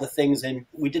all the other things in.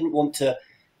 We didn't want to,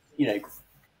 you know,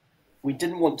 we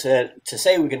didn't want to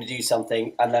say we were going to do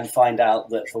something and then find out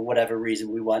that for whatever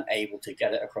reason we weren't able to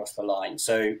get it across the line.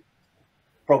 So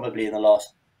probably in the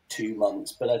last 2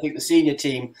 months. But I think the senior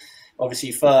team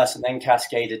obviously first, and then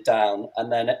cascaded down,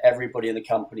 and then everybody in the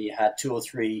company had 2 or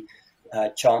 3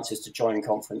 chances to join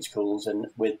conference calls, and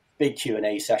with big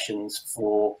Q&A sessions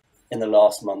in the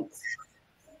last month.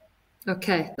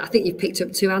 Okay, I think you've picked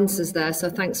up 2 answers there, so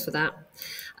thanks for that.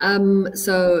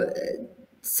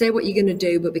 Say what you're going to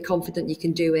do, but be confident you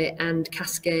can do it, and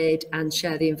cascade and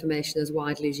share the information as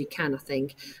widely as you can, I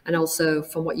think. And also,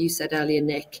 from what you said earlier,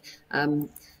 Nick,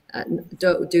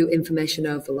 don't do information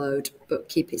overload, but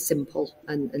keep it simple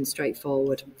and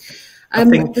straightforward. I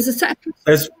think there's a set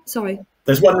of,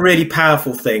 there's one really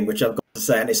powerful thing which I've got to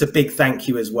say, and it's a big thank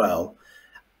you as well.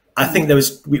 I think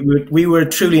we were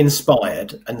truly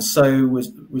inspired, and so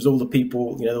was all the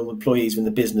people, you know, all the employees in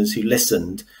the business who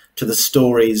listened to the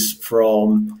stories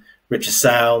from Richard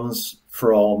Sounds,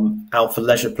 from Alpha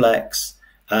Leisureplex,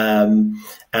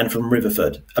 and from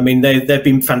Riverford. I mean, they've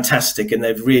been fantastic, and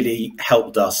they've really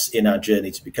helped us in our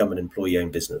journey to become an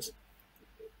employee-owned business.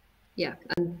 Yeah,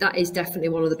 and that is definitely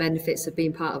one of the benefits of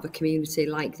being part of a community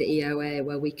like the EOA,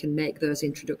 where we can make those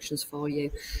introductions for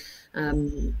you.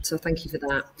 So thank you for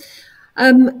that.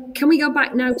 Can we go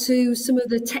back now to some of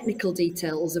the technical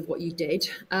details of what you did?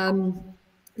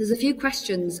 There's a few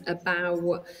questions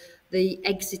about the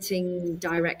exiting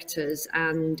directors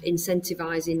and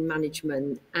incentivising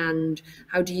management, and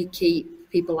how do you keep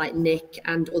people like Nick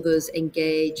and others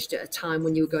engaged at a time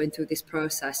when you were going through this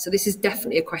process? So this is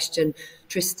definitely a question,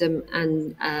 Tristan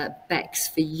and Bex,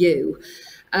 for you.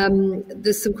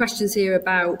 There's some questions here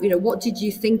about, you know, what did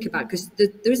you think about, because there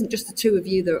isn't just the 2 of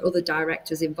you, there are other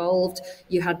directors involved.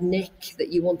 You had Nick that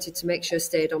you wanted to make sure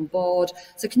stayed on board.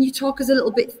 So can you talk us a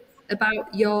little bit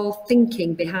about your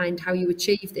thinking behind how you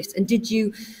achieved this? And did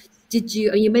you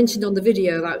mentioned on the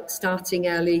video about starting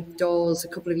early doors a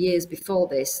couple of years before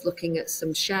this, looking at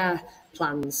some share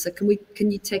plans. So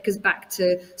can you take us back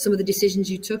to some of the decisions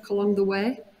you took along the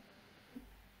way?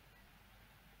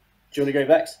 Do you want to go,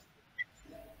 Bex?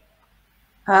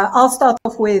 I'll start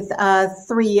off with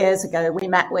 3 years ago, we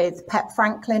met with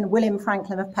William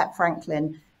Franklin of Pep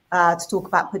Franklin, to talk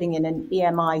about putting in an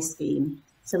EMI scheme.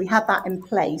 So we had that in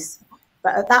place,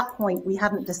 but at that point we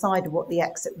hadn't decided what the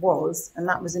exit was, and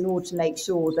that was in order to make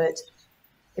sure that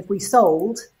if we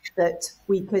sold, that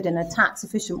we could, in a tax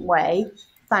efficient way,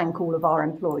 thank all of our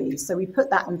employees. So we put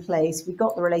that in place. We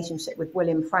got the relationship with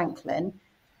William Franklin.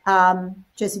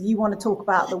 Jess, if you want to talk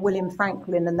about the William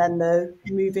Franklin and then the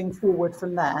moving forward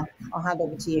from there, I'll hand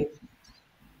over to you.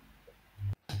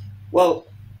 Well,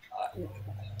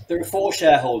 there are 4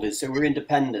 shareholders, so we're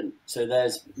independent. So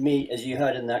there's me, as you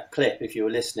heard in that clip, if you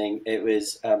were listening, it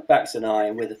was Bax and I,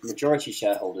 and we're the majority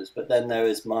shareholders. But then there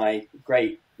was my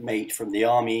great mate from the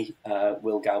army,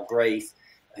 Will Galbraith,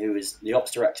 who was the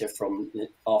ops director from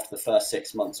after the first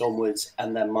 6 months onwards,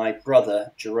 and then my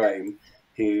brother Jerome,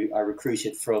 who I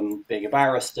recruited from being a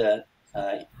barrister,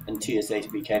 and 2 years later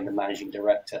became the managing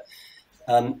director.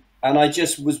 And I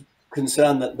just was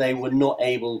concerned that they were not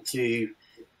able to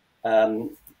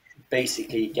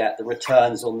basically get the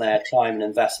returns on their time and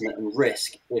investment and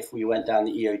risk if we went down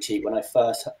the EOT when I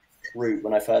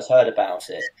first heard about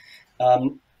it.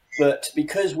 But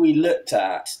because we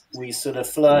sort of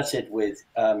flirted with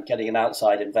getting an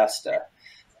outside investor,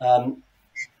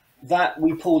 that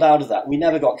we pulled out of that. We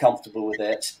never got comfortable with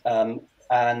it.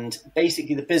 And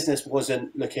basically the business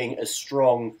wasn't looking as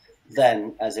strong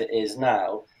then as it is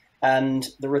now. And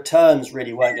the returns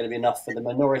really weren't going to be enough for the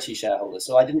minority shareholders.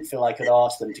 So I didn't feel I could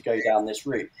ask them to go down this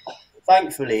route.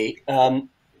 Thankfully,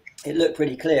 it looked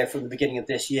pretty clear from the beginning of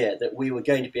this year that we were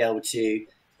going to be able to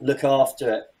look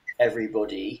after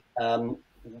everybody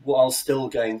while still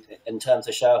going, in terms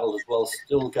of shareholders, while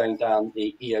still going down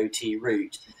the EOT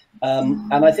route.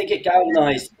 And I think it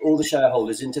galvanized all the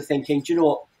shareholders into thinking, do you know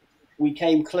what? We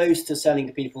came close to selling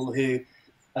to people who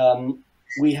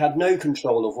we had no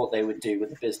control of what they would do with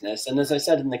the business. And as I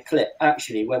said in the clip,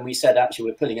 actually, when we said, actually,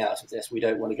 we're pulling out of this, we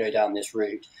don't want to go down this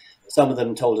route, some of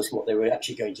them told us what they were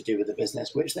actually going to do with the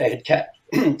business, which they had kept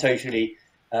totally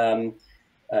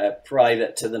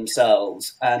private to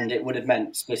themselves. And it would have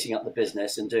meant splitting up the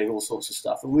business and doing all sorts of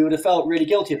stuff. And we would have felt really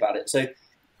guilty about it. So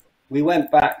we went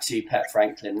back to Pep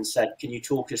Franklin and said, can you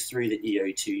talk us through the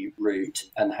EOT route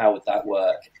and how would that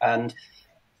work? And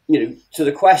to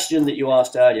the question that you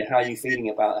asked earlier, how are you feeling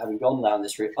about having gone down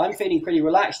this route? I'm feeling pretty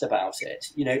relaxed about it.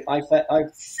 I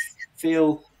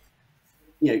feel,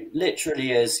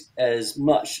 literally as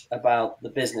much about the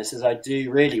business as I do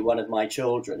really one of my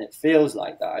children. It feels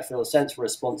like that. I feel a sense of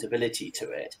responsibility to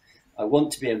it. I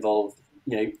want to be involved,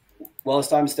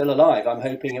 whilst I'm still alive. I'm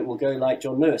hoping it will go like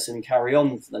John Lewis and carry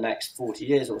on for the next 40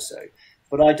 years or so.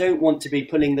 But I don't want to be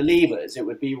pulling the levers. It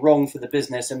would be wrong for the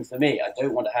business and for me. I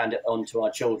don't want to hand it on to our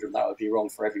children. That would be wrong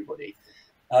for everybody.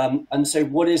 And so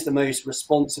what is the most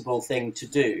responsible thing to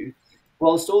do?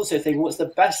 Whilst also thinking, what's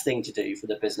the best thing to do for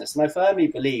the business? And I firmly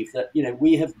believe that,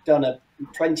 we have done a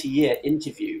 20-year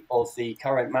interview of the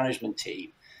current management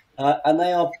team, and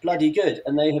they are bloody good.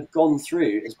 And they have gone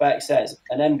through, as Beck says,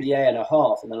 an MBA and a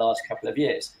half in the last couple of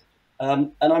years.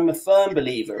 And I'm a firm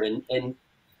believer in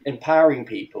empowering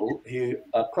people who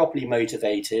are properly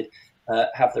motivated,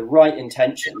 have the right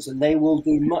intentions, and they will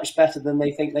do much better than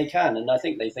they think they can. And I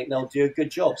think they think they'll do a good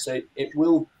job. So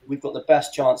we've got the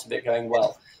best chance of it going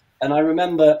well. And I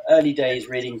remember early days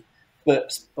reading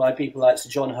books by people like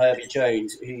Sir John Hervey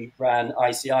Jones, who ran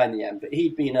ICI in the end, but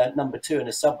he'd been a number 2 in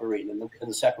a submarine in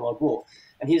the Second World War.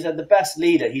 And he said the best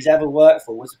leader he's ever worked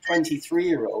for was a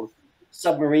 23-year-old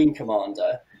submarine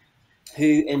commander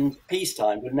who in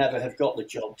peacetime would never have got the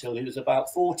job till he was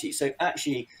about 40. So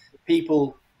actually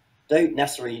people don't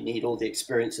necessarily need all the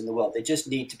experience in the world. They just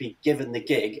need to be given the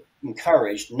gig,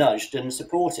 encouraged, nudged and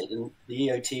supported. And the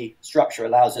EOT structure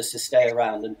allows us to stay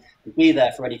around and be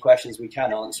there for any questions we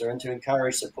can answer and to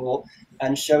encourage support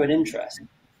and show an interest.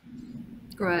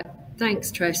 Great. Thanks,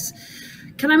 Tris.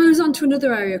 Can I move on to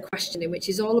another area of questioning, which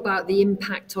is all about the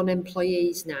impact on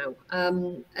employees now?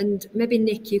 And maybe,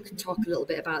 Nick, you can talk a little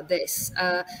bit about this.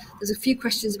 There's a few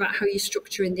questions about how you're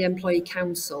structuring the employee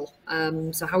council.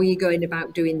 So how are you going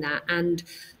about doing that? And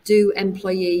do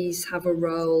employees have a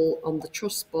role on the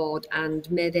trust board, and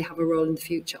may they have a role in the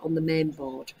future on the main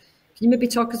board? Can you maybe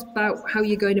talk us about how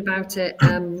you're going about it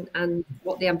and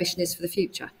what the ambition is for the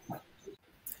future?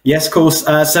 Yes, of course.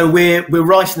 So we're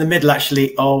right in the middle,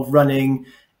 actually, of running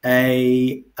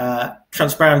a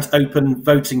transparent, open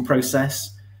voting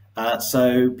process.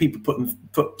 So people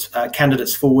put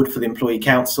candidates forward for the employee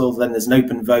council. Then there's an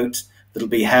open vote that'll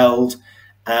be held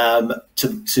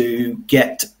to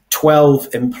get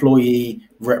 12 employee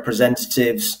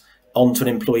representatives onto an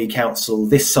employee council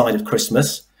this side of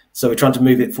Christmas. So we're trying to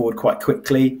move it forward quite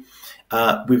quickly.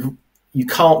 you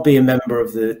can't be a member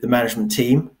of the management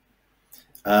team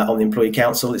on the employee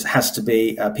council. It has to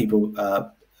be people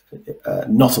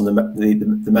not on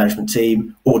the management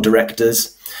team or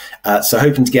directors. So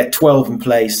hoping to get 12 in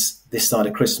place this side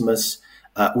of Christmas.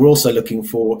 We're also looking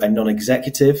for a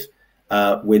non-executive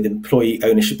with employee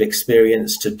ownership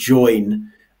experience to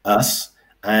join us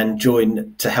and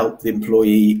join to help the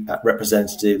employee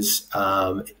representatives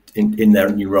in their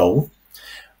new role.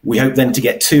 We hope then to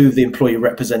get 2 of the employee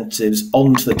representatives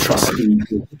onto the trustee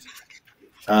board.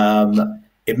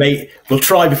 We'll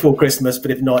try before Christmas, but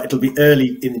if not, it'll be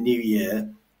early in the new year,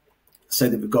 so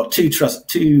that we've got two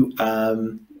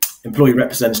employee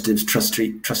representatives,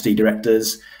 trustee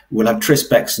directors. We'll have Tris,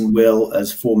 Bex and Will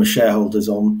as former shareholders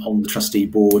on the trustee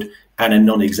board, and a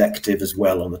non-executive as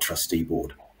well on the trustee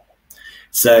board.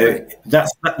 So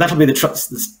that'll be the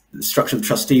structure of the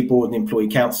trustee board and the employee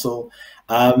council.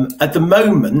 At the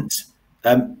moment,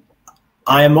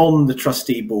 I am on the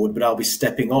trustee board, but I'll be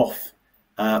stepping off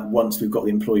once we've got the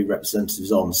employee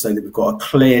representatives on, so that we've got a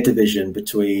clear division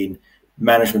between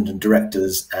management and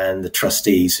directors and the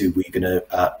trustees, who we're going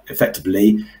to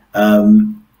effectively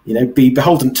be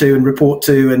beholden to and report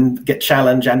to and get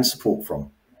challenge and support from.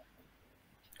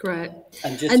 Great.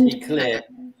 And just to be clear,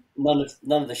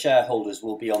 none of the shareholders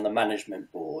will be on the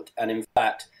management board. And in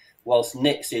fact, whilst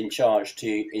Nick's in charge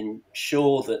to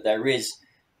ensure that there is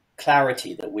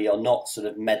clarity that we are not sort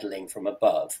of meddling from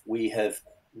above, we have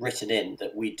written in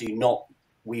that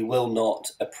we will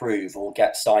not approve or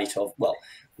get sight of, well,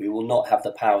 we will not have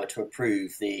the power to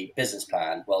approve the business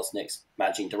plan whilst Nick's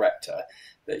managing director.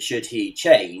 But should he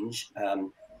change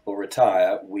or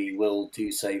retire, we will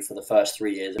do so for the first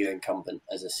 3 years of incumbent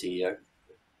as a CEO.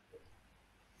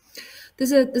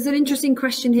 There's an interesting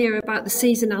question here about the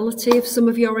seasonality of some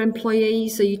of your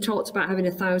employees. So you talked about having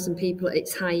 1,000 people at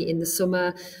its height in the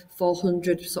summer,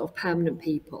 400 sort of permanent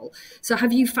people. So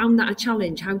have you found that a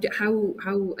challenge? How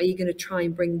are you going to try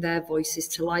and bring their voices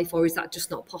to life, or is that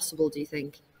just not possible, do you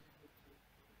think?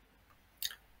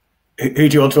 Who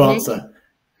do you want to answer?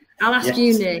 I'll ask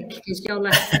you, Nick, because you're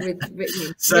left with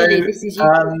Whitney. So really, this is you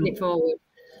pushing it forward.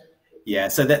 Yeah,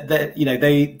 so that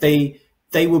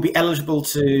they will be eligible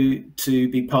to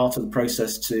be part of the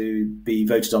process to be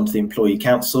voted onto the employee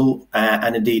council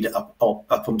and indeed up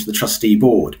onto the trustee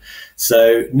board.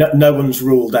 So no one's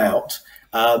ruled out.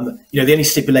 The only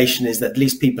stipulation is that at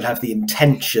least people have the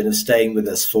intention of staying with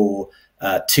us for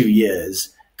 2 years,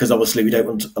 because obviously we don't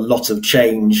want a lot of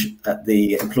change at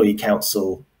the employee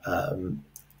council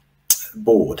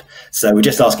board. So we're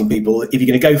just asking people, if you're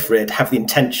going to go for it, have the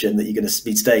intention that you're going to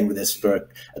be staying with us for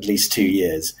at least 2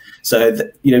 years. So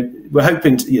we're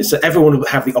hoping to, so everyone will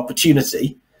have the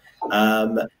opportunity.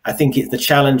 I think the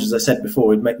challenge, as I said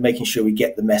before, is making sure we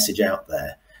get the message out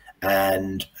there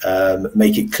and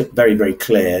make it very, very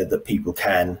clear that people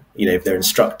can, if they're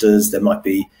instructors, they might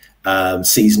be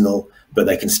seasonal, but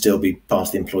they can still be part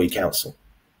of the employee council.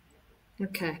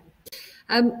 Okay.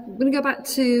 I'm going to go back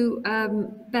to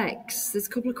Bex. There's a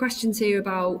couple of questions here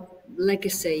about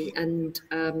legacy and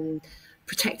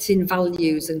protecting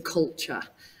values and culture,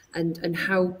 and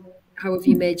how have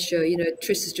you made sure,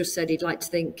 Tris has just said he'd like to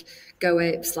think Go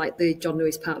Apes, like the John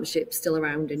Lewis Partnership, still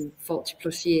around in 40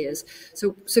 plus years.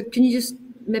 So can you just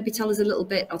maybe tell us a little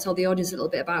bit, or tell the audience a little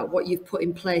bit about what you've put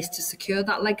in place to secure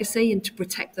that legacy and to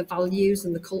protect the values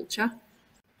and the culture?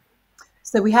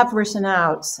 So we have written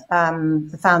out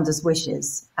the founder's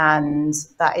wishes, and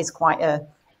that is quite a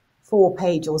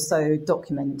 4-page or so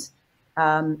document.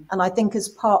 And I think as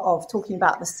part of talking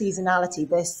about the seasonality,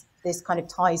 this kind of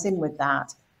ties in with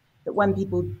that when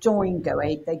people join Go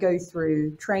Ape, they go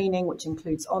through training, which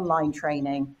includes online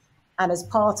training. And as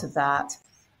part of that,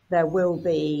 there will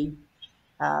be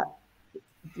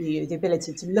the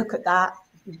ability to look at that.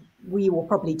 We will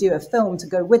probably do a film to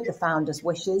go with the founder's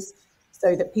wishes,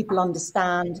 so that people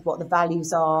understand what the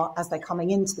values are as they're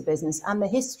coming into the business, and the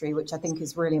history, which I think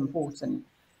is really important.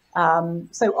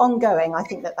 So ongoing, I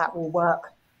think that will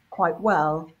work quite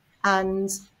well. And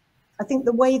I think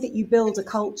the way that you build a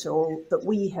culture, or that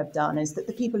we have done, is that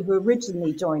the people who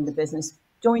originally joined the business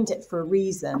joined it for a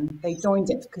reason. They joined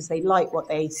it because they liked what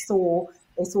they saw.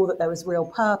 They saw that there was real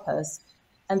purpose,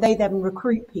 and they then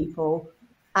recruit people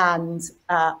and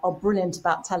are brilliant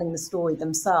about telling the story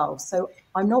themselves. So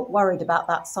I'm not worried about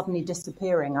that suddenly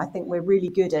disappearing. I think we're really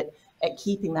good at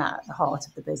keeping that at the heart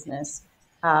of the business.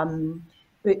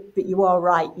 But you are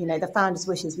right, the founder's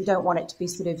wishes, we don't want it to be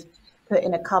sort of put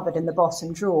in a cupboard in the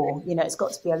bottom drawer. It's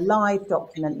got to be a live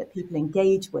document that people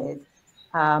engage with,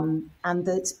 and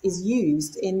that is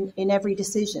used in every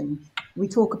decision. We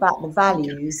talk about the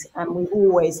values, and we've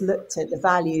always looked at the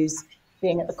values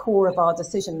being at the core of our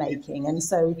decision making. And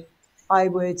so I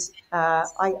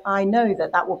know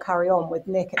that will carry on with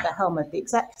Nick at the helm of the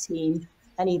exec team,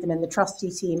 and even in the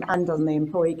trustee team and on the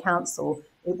employee council.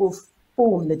 It will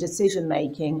form the decision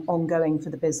making ongoing for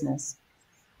the business.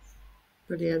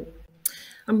 Brilliant.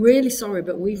 I'm really sorry,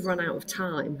 but we've run out of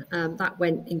time. That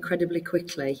went incredibly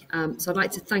quickly. So I'd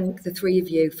like to thank the three of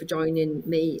you for joining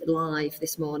me live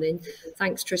this morning.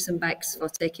 Thanks, Tris and Bex, for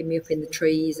taking me up in the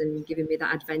trees and giving me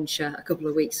that adventure a couple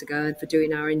of weeks ago, and for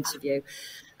doing our interview.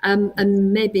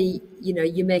 And maybe,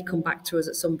 you may come back to us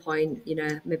at some point,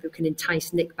 maybe we can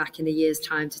entice Nick back in a year's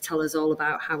time to tell us all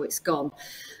about how it's gone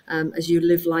as you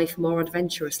live life more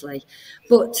adventurously.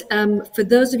 But for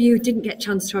those of you who didn't get a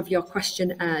chance to have your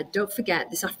question aired, don't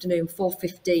forget this afternoon,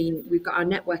 4:15, we've got our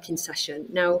networking session.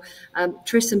 Now,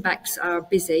 Tris and Bex are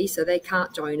busy, so they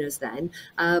can't join us then,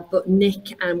 but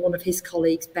Nick and one of his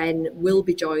colleagues, Ben, will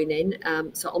be joining,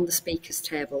 so on the speakers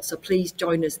table. So please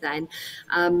join us then.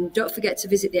 Don't forget to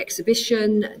visit the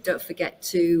exhibition. Don't forget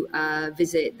to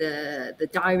visit the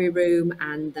diary room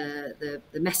and the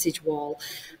message wall.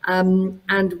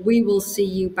 And we will see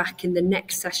you back in the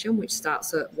next session, which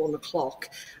starts at 1 o'clock.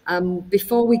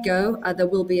 Before we go, there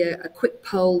will be a quick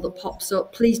poll that pops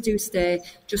up. Please do stay.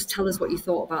 Just tell us what you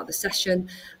thought about the session.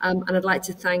 And I'd like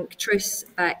to thank Tris,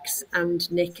 Bex and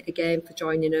Nick again for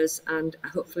joining us. And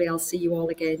hopefully I'll see you all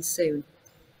again soon.